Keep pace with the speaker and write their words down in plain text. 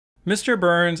Mr.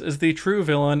 Burns is the true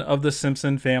villain of the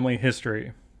Simpson family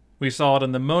history. We saw it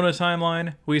in the Mona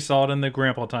timeline, we saw it in the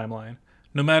Grandpa timeline.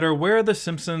 No matter where the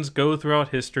Simpsons go throughout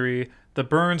history, the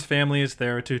Burns family is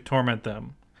there to torment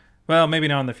them. Well, maybe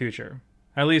not in the future.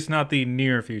 At least not the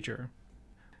near future.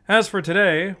 As for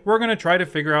today, we're going to try to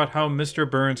figure out how Mr.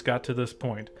 Burns got to this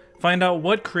point. Find out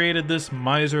what created this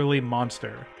miserly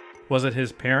monster. Was it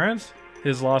his parents?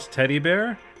 His lost teddy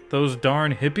bear? Those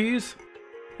darn hippies?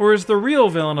 Or is the real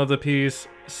villain of the piece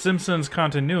Simpsons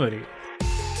continuity?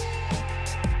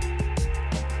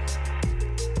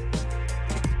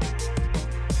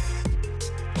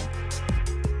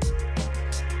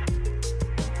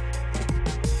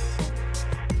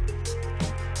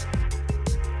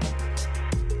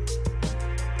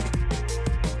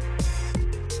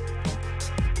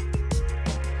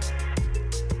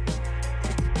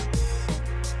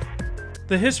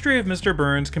 The history of Mr.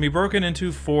 Burns can be broken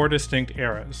into 4 distinct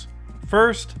eras.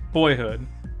 First, boyhood.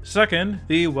 Second,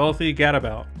 the wealthy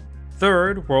gadabout.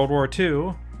 Third, World War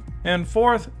II. And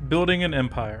fourth, building an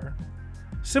empire.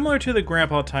 Similar to the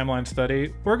Grandpa timeline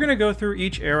study, we're going to go through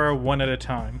each era one at a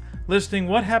time, listing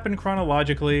what happened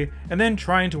chronologically and then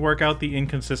trying to work out the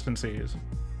inconsistencies.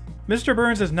 Mr.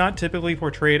 Burns is not typically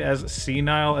portrayed as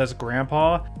senile as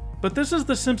Grandpa, but this is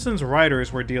the Simpsons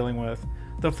writers we're dealing with.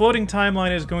 The floating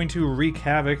timeline is going to wreak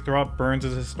havoc throughout Burns'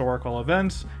 historical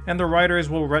events, and the writers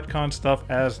will retcon stuff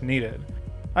as needed.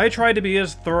 I tried to be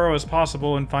as thorough as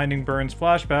possible in finding Burns'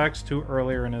 flashbacks to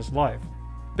earlier in his life.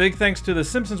 Big thanks to the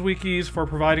Simpsons wikis for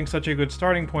providing such a good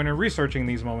starting point in researching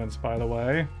these moments, by the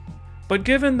way. But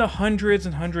given the hundreds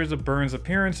and hundreds of Burns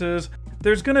appearances,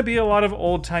 there's gonna be a lot of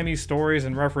old-timey stories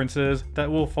and references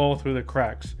that will fall through the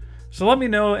cracks. So let me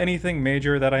know anything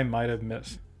major that I might have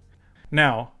missed.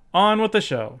 Now, on with the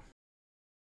show.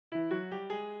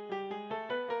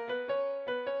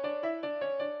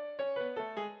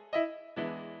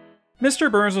 Mr.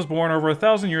 Burns was born over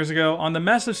 1,000 years ago on the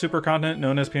massive supercontinent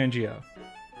known as Pangaea.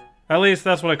 At least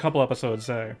that's what a couple episodes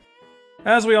say.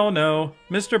 As we all know,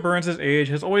 Mr. Burns' age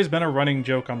has always been a running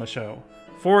joke on the show.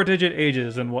 4-digit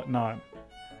ages and whatnot.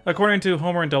 According to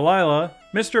Homer and Delilah,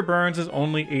 Mr. Burns is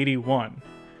only 81.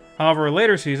 However,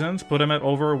 later seasons put him at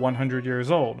over 100 years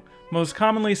old, most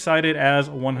commonly cited as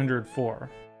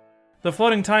 104. The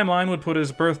floating timeline would put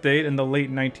his birth date in the late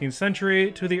 19th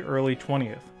century to the early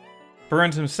 20th.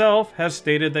 Burns himself has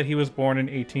stated that he was born in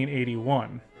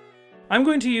 1881. I'm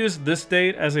going to use this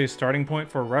date as a starting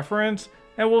point for reference,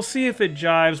 and we'll see if it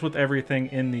jives with everything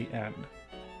in the end.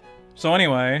 So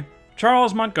anyway,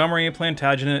 Charles Montgomery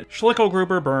Plantagenet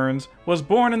Schlickelgruber Burns was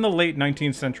born in the late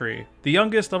 19th century, the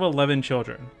youngest of 11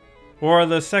 children, or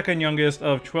the second youngest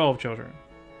of 12 children.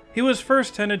 He was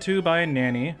first tended to by a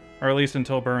nanny, or at least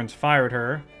until Burns fired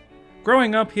her.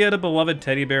 Growing up, he had a beloved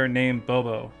teddy bear named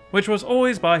Bobo, which was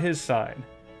always by his side,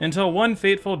 until one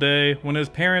fateful day when his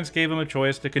parents gave him a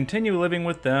choice to continue living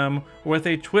with them or with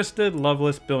a twisted,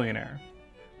 loveless billionaire.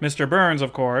 Mr. Burns,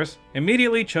 of course,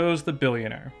 immediately chose the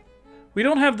billionaire. We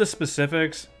don't have the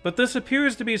specifics, but this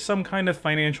appears to be some kind of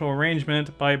financial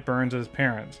arrangement by Burns'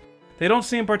 parents. They don't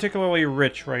seem particularly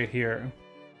rich right here.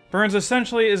 Burns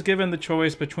essentially is given the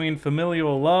choice between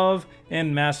familial love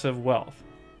and massive wealth.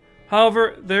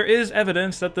 However, there is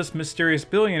evidence that this mysterious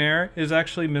billionaire is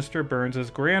actually Mr. Burns'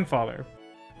 grandfather.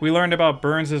 We learned about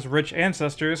Burns' rich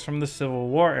ancestors from the Civil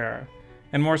War era,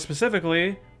 and more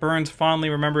specifically, Burns fondly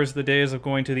remembers the days of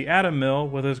going to the atom mill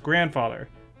with his grandfather.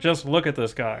 Just look at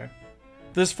this guy.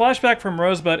 This flashback from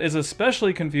Rosebud is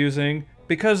especially confusing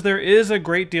because there is a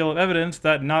great deal of evidence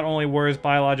that not only were his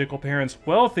biological parents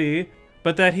wealthy,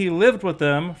 but that he lived with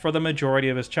them for the majority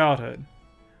of his childhood.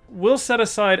 We'll set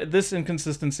aside this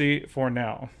inconsistency for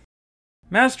now.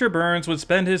 Master Burns would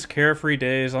spend his carefree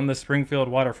days on the Springfield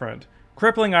waterfront,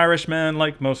 crippling Irishmen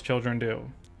like most children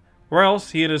do. Or else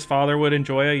he and his father would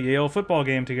enjoy a Yale football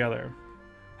game together.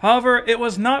 However, it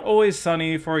was not always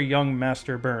sunny for young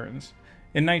Master Burns.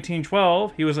 In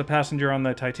 1912, he was a passenger on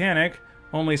the Titanic,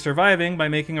 only surviving by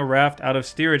making a raft out of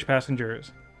steerage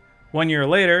passengers. 1 year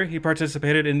later, he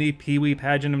participated in the Pee Wee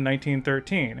pageant of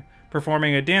 1913,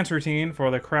 performing a dance routine for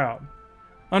the crowd.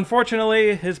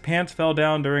 Unfortunately, his pants fell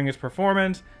down during his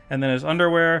performance, and then his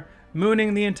underwear,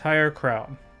 mooning the entire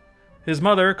crowd. His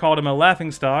mother called him a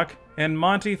laughingstock, and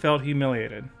Monty felt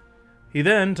humiliated. He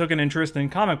then took an interest in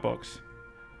comic books.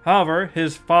 However,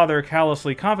 his father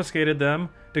callously confiscated them,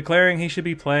 declaring he should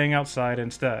be playing outside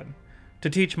instead. To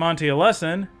teach Monty a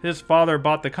lesson, his father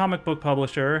bought the comic book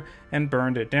publisher and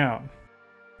burned it down.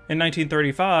 In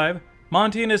 1935,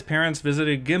 Monty and his parents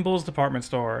visited Gimbel's department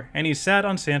store, and he sat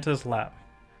on Santa's lap.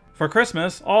 For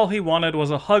Christmas, all he wanted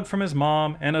was a hug from his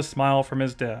mom and a smile from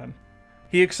his dad.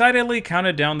 He excitedly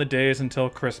counted down the days until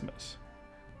Christmas.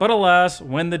 But alas,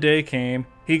 when the day came,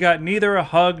 he got neither a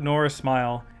hug nor a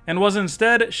smile, and was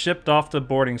instead shipped off to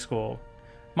boarding school.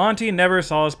 Monty never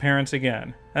saw his parents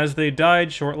again, as they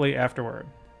died shortly afterward.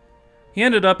 He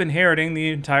ended up inheriting the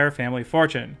entire family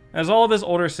fortune, as all of his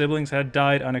older siblings had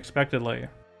died unexpectedly.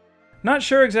 Not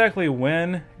sure exactly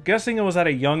when, guessing it was at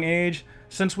a young age,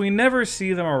 since we never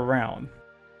see them around.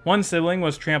 One sibling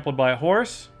was trampled by a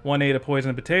horse, one ate a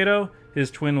poisoned potato,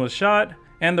 his twin was shot,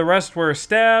 and the rest were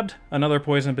stabbed, another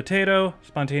poisoned potato,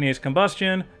 spontaneous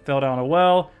combustion, fell down a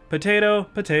well,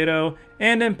 potato,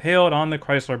 and impaled on the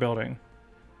Chrysler Building.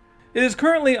 It is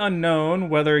currently unknown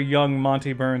whether young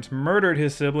Monty Burns murdered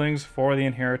his siblings for the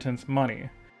inheritance money.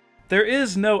 There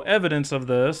is no evidence of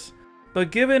this,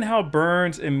 but given how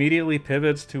Burns immediately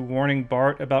pivots to warning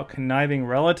Bart about conniving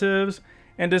relatives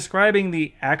and describing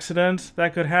the accidents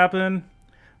that could happen,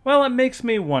 well, it makes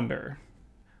me wonder.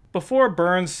 Before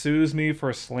Burns sues me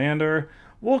for slander,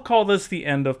 we'll call this the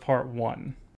end of part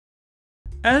 1.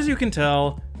 As you can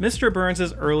tell, Mr.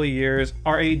 Burns' early years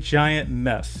are a giant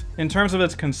mess in terms of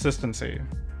its consistency.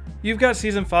 You've got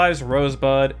Season 5's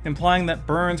Rosebud, implying that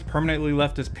Burns permanently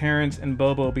left his parents and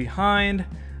Bobo behind.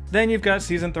 Then you've got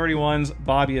Season 31's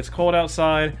Bobby It's Cold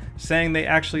Outside, saying they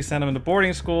actually sent him to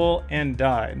boarding school and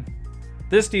died.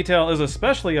 This detail is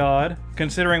especially odd,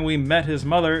 considering we met his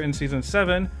mother in Season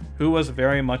 7, who was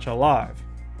very much alive.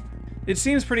 It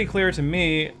seems pretty clear to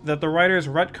me that the writers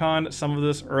retconned some of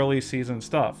this early season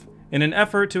stuff, in an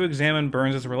effort to examine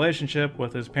Burns' relationship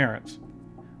with his parents.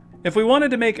 If we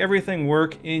wanted to make everything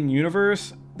work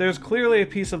in-universe, there's clearly a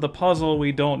piece of the puzzle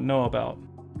we don't know about.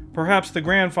 Perhaps the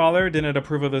grandfather didn't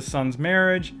approve of his son's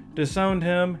marriage, disowned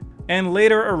him, and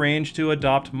later arranged to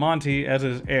adopt Monty as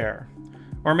his heir.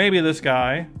 Or maybe this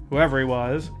guy, whoever he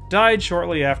was, died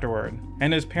shortly afterward,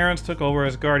 and his parents took over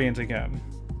as guardians again.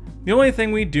 The only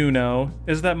thing we do know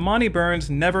is that Monty Burns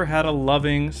never had a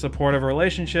loving, supportive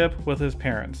relationship with his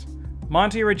parents.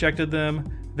 Monty rejected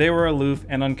them, they were aloof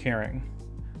and uncaring.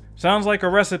 Sounds like a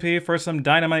recipe for some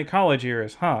dynamite college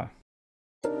years, huh?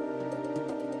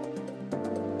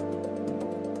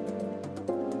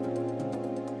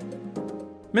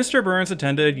 Mr. Burns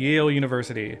attended Yale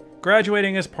University,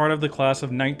 graduating as part of the class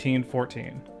of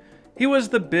 1914. He was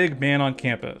the big man on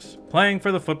campus, playing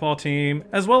for the football team,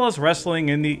 as well as wrestling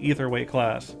in the etherweight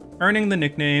class, earning the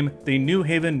nickname the New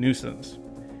Haven Nuisance.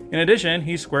 In addition,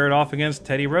 he squared off against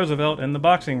Teddy Roosevelt in the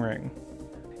boxing ring.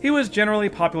 He was generally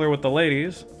popular with the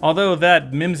ladies, although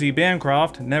that Mimsy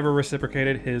Bancroft never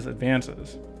reciprocated his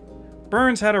advances.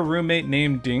 Burns had a roommate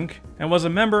named Dink, and was a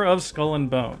member of Skull and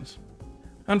Bones.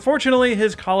 Unfortunately,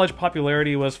 his college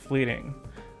popularity was fleeting.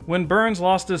 When Burns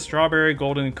lost his strawberry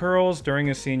golden curls during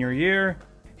his senior year,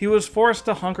 he was forced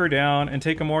to hunker down and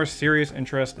take a more serious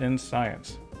interest in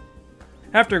science.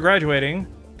 After graduating,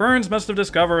 Burns must have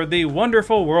discovered the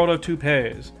wonderful world of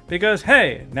toupees, because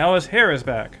hey, now his hair is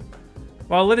back.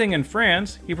 While living in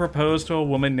France, he proposed to a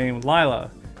woman named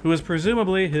Lila, who was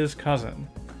presumably his cousin.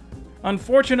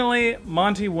 Unfortunately,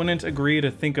 Monty wouldn't agree to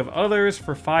think of others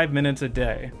for 5 minutes a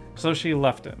day, so she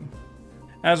left him.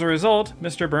 As a result,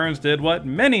 Mr. Burns did what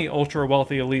many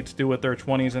ultra-wealthy elites do with their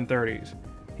 20s and 30s.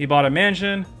 He bought a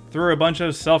mansion, threw a bunch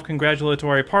of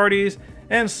self-congratulatory parties,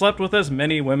 and slept with as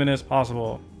many women as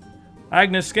possible.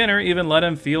 Agnes Skinner even let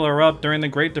him feel her up during the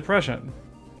Great Depression.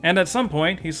 And at some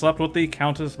point, he slept with the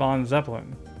Countess von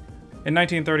Zeppelin. In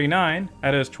 1939,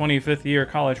 at his 25th year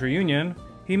college reunion,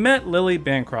 he met Lily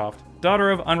Bancroft,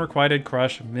 daughter of unrequited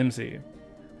crush Mimsy.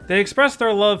 They expressed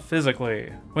their love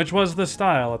physically, which was the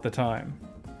style at the time.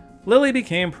 Lily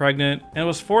became pregnant and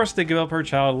was forced to give up her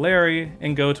child Larry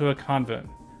and go to a convent.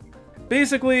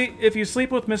 Basically, if you sleep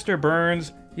with Mr.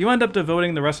 Burns, you end up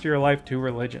devoting the rest of your life to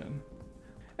religion.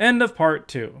 End of part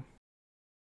 2.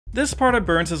 This part of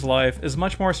Burns' life is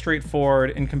much more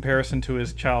straightforward in comparison to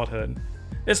his childhood,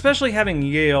 especially having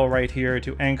Yale right here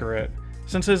to anchor it,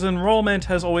 since his enrollment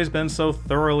has always been so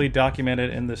thoroughly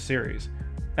documented in this series.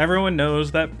 Everyone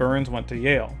knows that Burns went to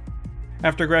Yale.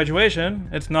 After graduation,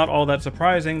 it's not all that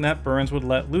surprising that Burns would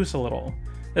let loose a little,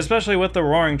 especially with the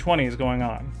Roaring Twenties going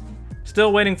on.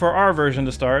 Still waiting for our version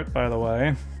to start, by the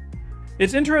way.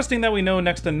 It's interesting that we know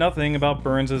next to nothing about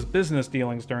Burns' business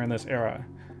dealings during this era.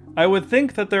 I would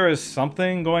think that there is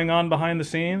something going on behind the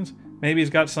scenes, maybe he's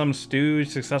got some stooge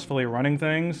successfully running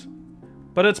things.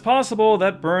 But it's possible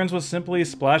that Burns was simply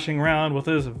splashing around with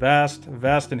his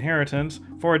vast inheritance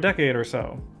for a decade or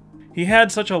so. He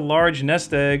had such a large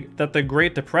nest egg that the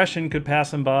Great Depression could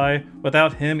pass him by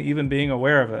without him even being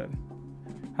aware of it.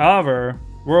 However,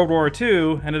 World War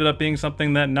II ended up being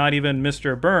something that not even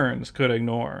Mr. Burns could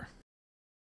ignore.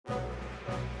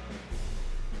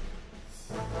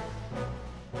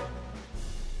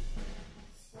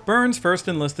 Burns first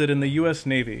enlisted in the US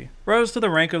Navy, rose to the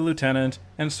rank of lieutenant,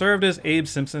 and served as Abe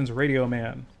Simpson's radio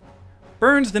man.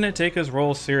 Burns didn't take his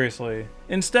role seriously,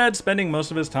 instead spending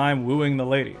most of his time wooing the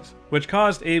ladies, which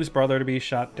caused Abe's brother to be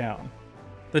shot down.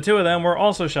 The two of them were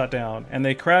also shot down, and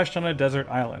they crashed on a desert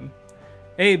island.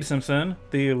 Abe Simpson,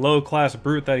 the low-class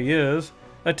brute that he is,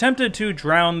 attempted to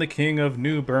drown the king of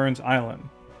New Burns Island.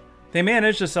 They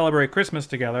managed to celebrate Christmas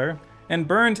together, and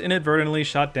Burns inadvertently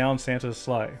shot down Santa's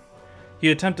sleigh. He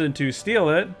attempted to steal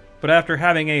it, but after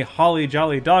having a holly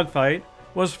jolly dogfight,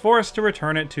 was forced to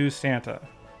return it to Santa.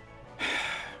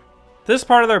 This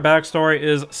part of their backstory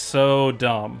is so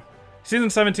dumb.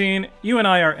 Season 17, you and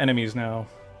I are enemies now.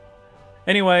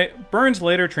 Anyway, Burns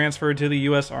later transferred to the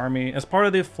US Army as part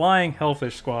of the Flying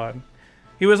Hellfish Squad.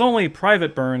 He was only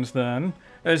Private Burns then,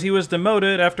 as he was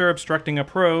demoted after obstructing a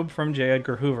probe from J.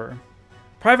 Edgar Hoover.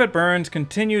 Private Burns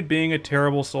continued being a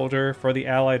terrible soldier for the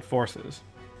Allied forces.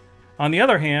 On the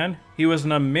other hand, he was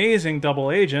an amazing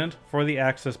double agent for the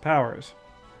Axis powers.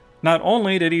 Not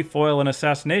only did he foil an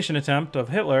assassination attempt of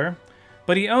Hitler,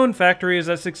 but he owned factories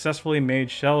that successfully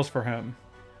made shells for him.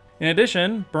 In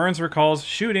addition, Burns recalls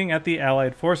shooting at the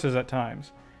Allied forces at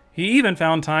times. He even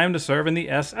found time to serve in the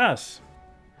SS.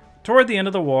 Toward the end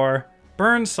of the war,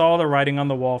 Burns saw the writing on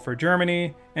the wall for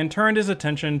Germany and turned his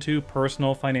attention to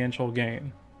personal financial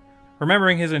gain.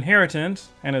 Remembering his inheritance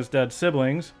and his dead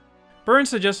siblings, Burns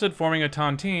suggested forming a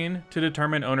tontine to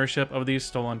determine ownership of these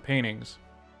stolen paintings.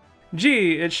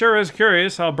 Gee, it sure is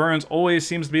curious how Burns always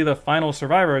seems to be the final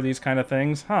survivor of these kind of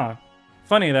things, huh?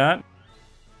 Funny that.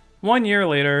 1 year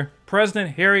later,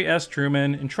 President Harry S.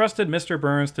 Truman entrusted Mr.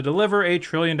 Burns to deliver a $1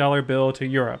 trillion bill to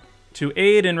Europe to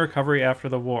aid in recovery after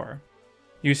the war.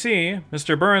 You see,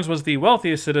 Mr. Burns was the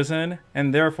wealthiest citizen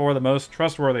and therefore the most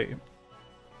trustworthy.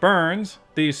 Burns,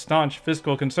 the staunch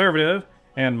fiscal conservative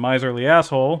and miserly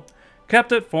asshole,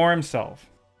 kept it for himself.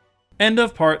 End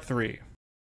of part 3.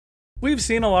 We've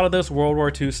seen a lot of this World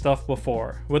War II stuff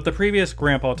before, with the previous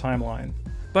Grandpa timeline,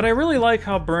 but I really like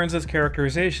how Burns'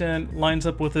 characterization lines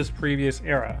up with his previous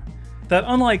era. That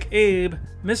unlike Abe,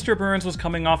 Mr. Burns was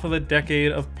coming off of a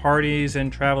decade of parties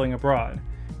and traveling abroad.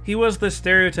 He was the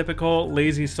stereotypical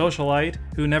lazy socialite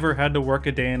who never had to work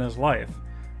a day in his life.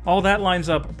 All that lines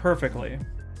up perfectly.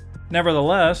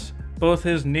 Nevertheless, both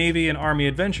his Navy and Army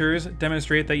adventures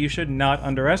demonstrate that you should not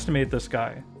underestimate this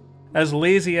guy. As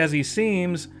lazy as he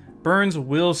seems, Burns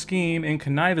will scheme and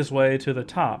connive his way to the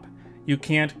top. You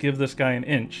can't give this guy an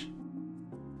inch.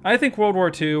 I think World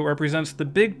War II represents the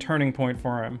big turning point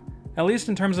for him, at least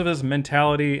in terms of his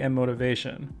mentality and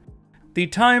motivation. The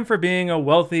time for being a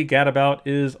wealthy gadabout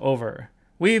is over.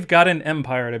 We've got an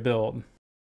empire to build.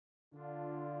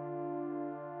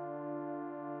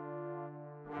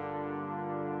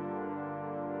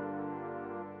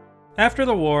 After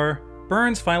the war,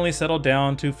 Burns finally settled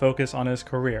down to focus on his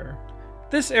career.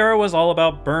 This era was all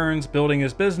about Burns building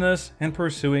his business and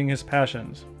pursuing his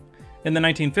passions. In the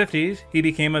 1950s, he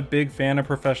became a big fan of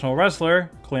professional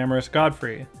wrestler Clamorous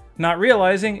Godfrey, not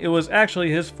realizing it was actually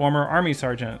his former army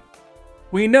sergeant.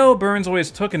 We know Burns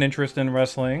always took an interest in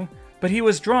wrestling, but he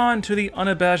was drawn to the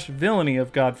unabashed villainy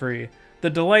of Godfrey, the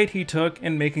delight he took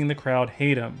in making the crowd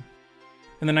hate him.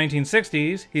 In the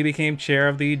 1960s, he became chair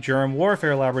of the Germ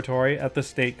Warfare Laboratory at the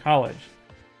State College.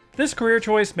 This career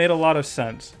choice made a lot of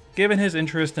sense, given his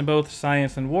interest in both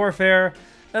science and warfare,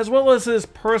 as well as his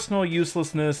personal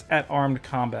uselessness at armed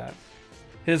combat.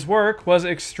 His work was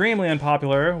extremely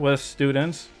unpopular with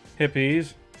students,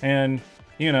 hippies, and,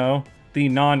 the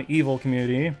non-evil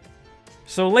community.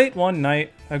 So late one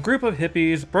night, a group of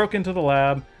hippies broke into the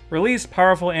lab, released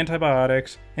powerful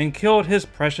antibiotics, and killed his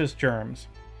precious germs.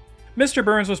 Mr.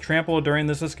 Burns was trampled during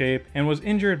this escape and was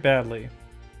injured badly.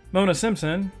 Mona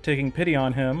Simpson, taking pity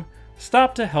on him,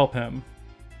 stopped to help him.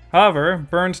 However,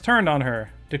 Burns turned on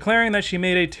her, declaring that she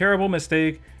made a terrible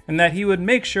mistake and that he would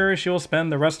make sure she will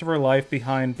spend the rest of her life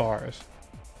behind bars.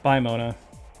 Bye, Mona.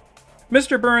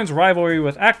 Mr. Burns' rivalry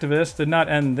with activists did not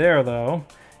end there, though.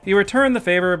 He returned the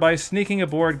favor by sneaking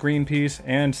aboard Greenpeace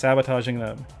and sabotaging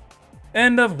them.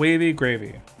 End of wavy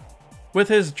gravy. With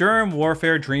his germ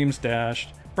warfare dreams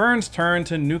dashed, Burns turned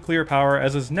to nuclear power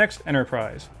as his next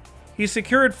enterprise. He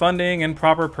secured funding and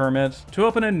proper permits to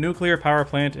open a nuclear power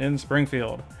plant in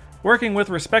Springfield, working with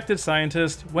respected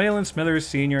scientist Wayland Smithers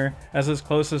Sr. as his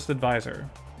closest advisor.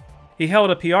 He held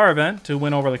a PR event to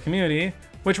win over the community,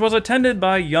 which was attended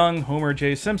by young Homer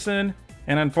J. Simpson,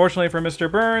 and unfortunately for Mr.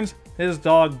 Burns, his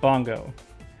dog Bongo.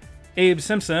 Abe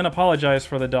Simpson apologized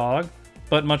for the dog,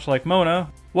 but much like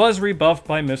Mona, was rebuffed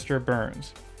by Mr.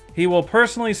 Burns. He will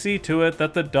personally see to it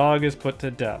that the dog is put to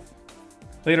death.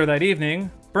 Later that evening,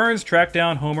 Burns tracked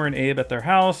down Homer and Abe at their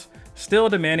house, still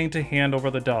demanding to hand over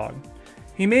the dog.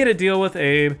 He made a deal with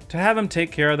Abe to have him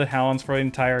take care of the hounds for an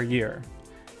entire year,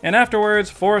 and afterwards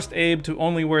forced Abe to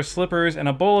only wear slippers and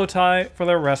a bolo tie for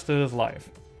the rest of his life.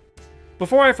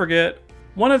 Before I forget,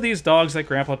 one of these dogs that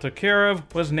Grandpa took care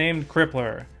of was named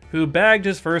Crippler, who bagged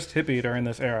his first hippie during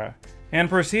this era, and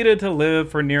proceeded to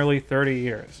live for nearly 30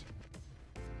 years.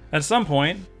 At some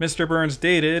point, Mr. Burns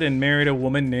dated and married a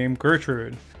woman named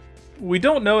Gertrude. We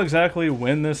don't know exactly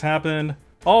when this happened.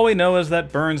 All we know is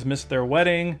that Burns missed their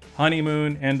wedding,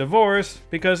 honeymoon, and divorce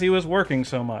because he was working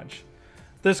so much.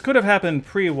 This could have happened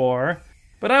pre-war,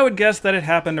 but I would guess that it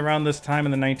happened around this time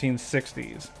in the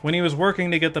 1960s, when he was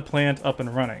working to get the plant up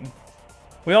and running.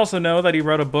 We also know that he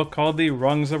wrote a book called The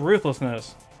Rungs of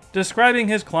Ruthlessness, describing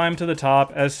his climb to the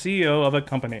top as CEO of a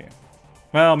company.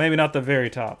 Well, maybe not the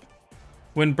very top.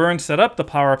 When Burns set up the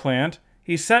power plant,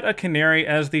 he set a canary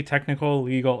as the technical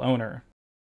legal owner.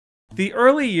 The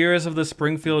early years of the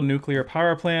Springfield nuclear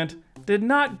power plant did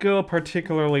not go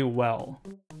particularly well.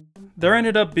 There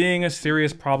ended up being a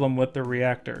serious problem with the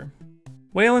reactor.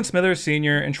 Wayland Smithers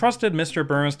Sr. entrusted Mr.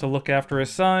 Burns to look after his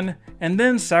son, and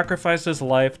then sacrificed his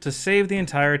life to save the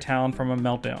entire town from a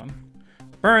meltdown.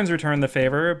 Burns returned the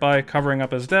favor by covering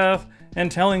up his death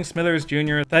and telling Smithers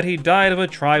Jr. that he died of a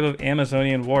tribe of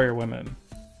Amazonian warrior women.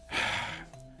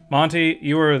 Monty,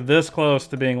 you were this close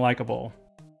to being likable.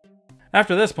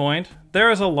 After this point, there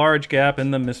is a large gap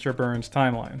in the Mr. Burns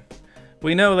timeline.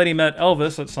 We know that he met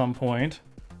Elvis at some point,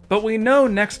 but we know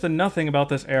next to nothing about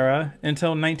this era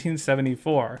until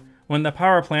 1974, when the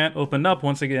power plant opened up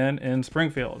once again in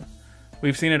Springfield.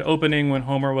 We've seen it opening when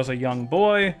Homer was a young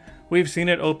boy, we've seen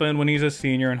it open when he's a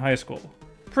senior in high school.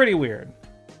 Pretty weird.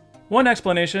 One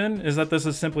explanation is that this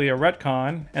is simply a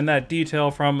retcon, and that detail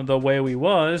from The Way We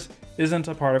Was isn't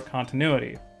a part of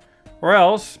continuity. Or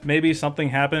else, maybe something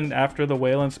happened after the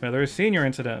Wayland Smithers Sr.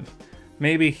 incident.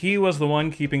 Maybe he was the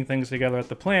one keeping things together at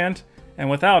the plant, and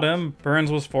without him,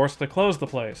 Burns was forced to close the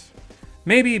place.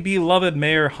 Maybe beloved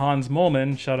Mayor Hans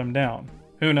Mollman shut him down.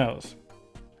 Who knows?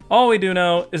 All we do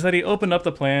know is that he opened up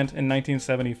the plant in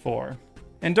 1974.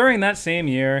 And during that same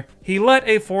year, he let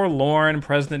a forlorn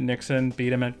President Nixon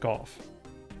beat him at golf.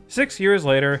 6 years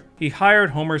later, he hired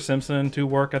Homer Simpson to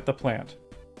work at the plant.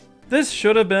 This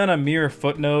should have been a mere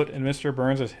footnote in Mr.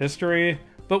 Burns' history,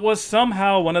 but was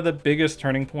somehow one of the biggest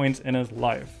turning points in his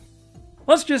life.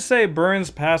 Let's just say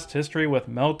Burns' past history with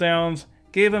meltdowns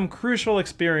gave him crucial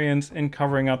experience in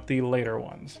covering up the later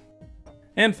ones.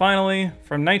 And finally,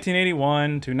 from 1981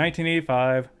 to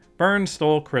 1985, Burns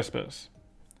stole Crispus.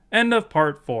 End of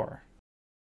part 4.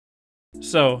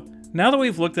 So, now that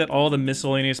we've looked at all the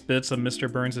miscellaneous bits of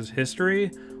Mr. Burns'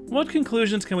 history, what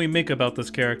conclusions can we make about this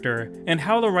character, and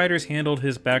how the writers handled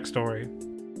his backstory?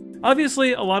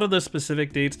 Obviously, a lot of the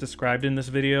specific dates described in this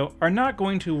video are not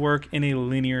going to work in a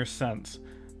linear sense,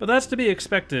 but that's to be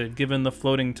expected given the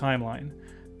floating timeline.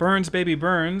 Burns' Baby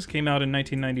Burns came out in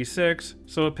 1996,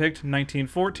 so it picked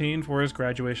 1914 for his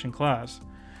graduation class.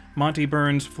 Monty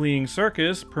Burns' Fleeing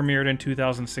Circus premiered in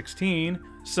 2016,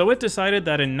 so it decided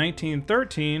that in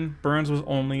 1913, Burns was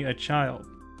only a child.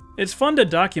 It's fun to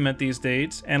document these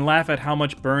dates and laugh at how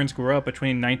much Burns grew up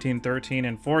between 1913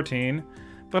 and 14,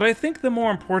 but I think the more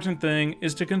important thing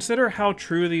is to consider how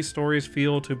true these stories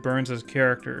feel to Burns'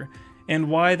 character, and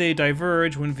why they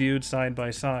diverge when viewed side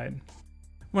by side.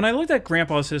 When I looked at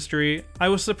Grandpa's history, I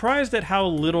was surprised at how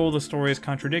little the stories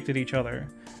contradicted each other.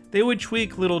 They would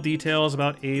tweak little details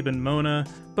about Abe and Mona,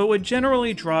 but would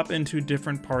generally drop into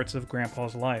different parts of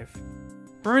Grandpa's life.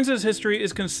 Burns' history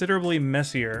is considerably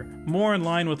messier, more in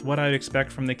line with what I'd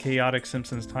expect from the chaotic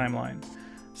Simpsons timeline.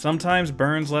 Sometimes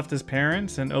Burns left his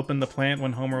parents and opened the plant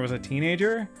when Homer was a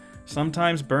teenager.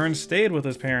 Sometimes Burns stayed with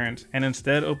his parents and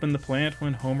instead opened the plant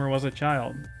when Homer was a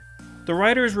child. The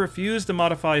writers refused to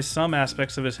modify some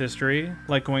aspects of his history,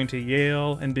 like going to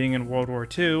Yale and being in World War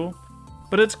II,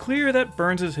 but it's clear that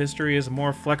Burns' history is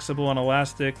more flexible and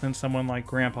elastic than someone like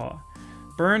Grandpa.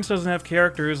 Burns doesn't have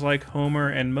characters like Homer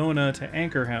and Mona to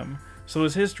anchor him, so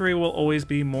his history will always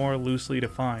be more loosely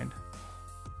defined.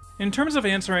 In terms of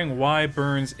answering why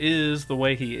Burns is the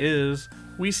way he is,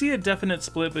 we see a definite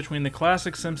split between the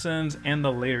classic Simpsons and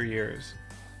the later years.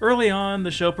 Early on,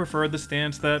 the show preferred the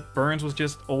stance that Burns was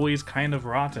just always kind of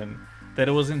rotten, that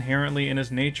it was inherently in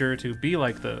his nature to be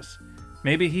like this.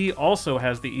 Maybe he also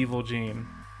has the evil gene.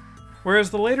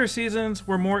 Whereas the later seasons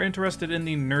were more interested in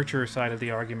the nurture side of the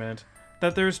argument,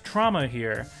 that there's trauma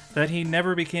here, that he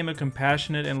never became a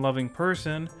compassionate and loving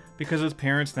person because his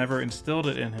parents never instilled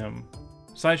it in him.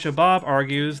 Sideshow Bob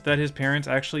argues that his parents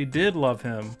actually did love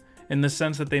him, in the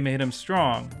sense that they made him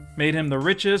strong, made him the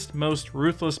richest, most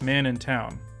ruthless man in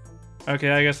town.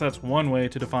 Okay, I guess that's one way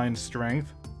to define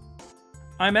strength.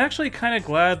 I'm actually kind of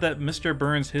glad that Mr.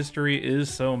 Burns' history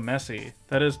is so messy,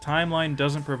 that his timeline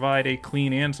doesn't provide a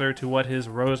clean answer to what his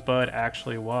Rosebud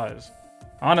actually was.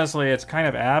 Honestly, it's kind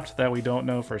of apt that we don't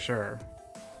know for sure.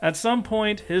 At some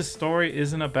point, his story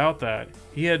isn't about that.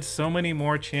 He had so many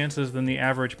more chances than the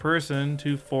average person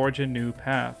to forge a new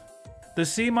path. The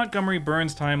C. Montgomery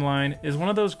Burns timeline is one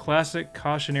of those classic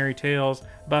cautionary tales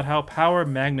about how power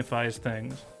magnifies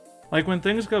things. Like when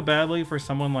things go badly for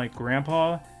someone like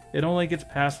Grandpa, it only gets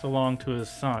passed along to his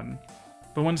son.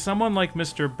 But when someone like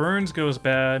Mr. Burns goes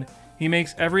bad, he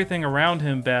makes everything around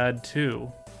him bad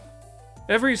too.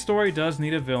 Every story does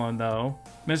need a villain though.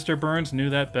 Mr. Burns knew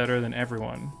that better than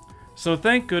everyone. So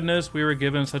thank goodness we were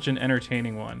given such an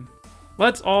entertaining one.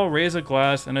 Let's all raise a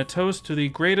glass and a toast to the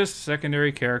greatest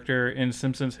secondary character in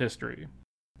Simpsons history.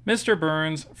 Mr.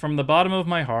 Burns, from the bottom of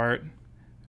my heart,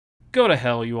 go to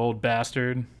hell, you old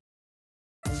bastard.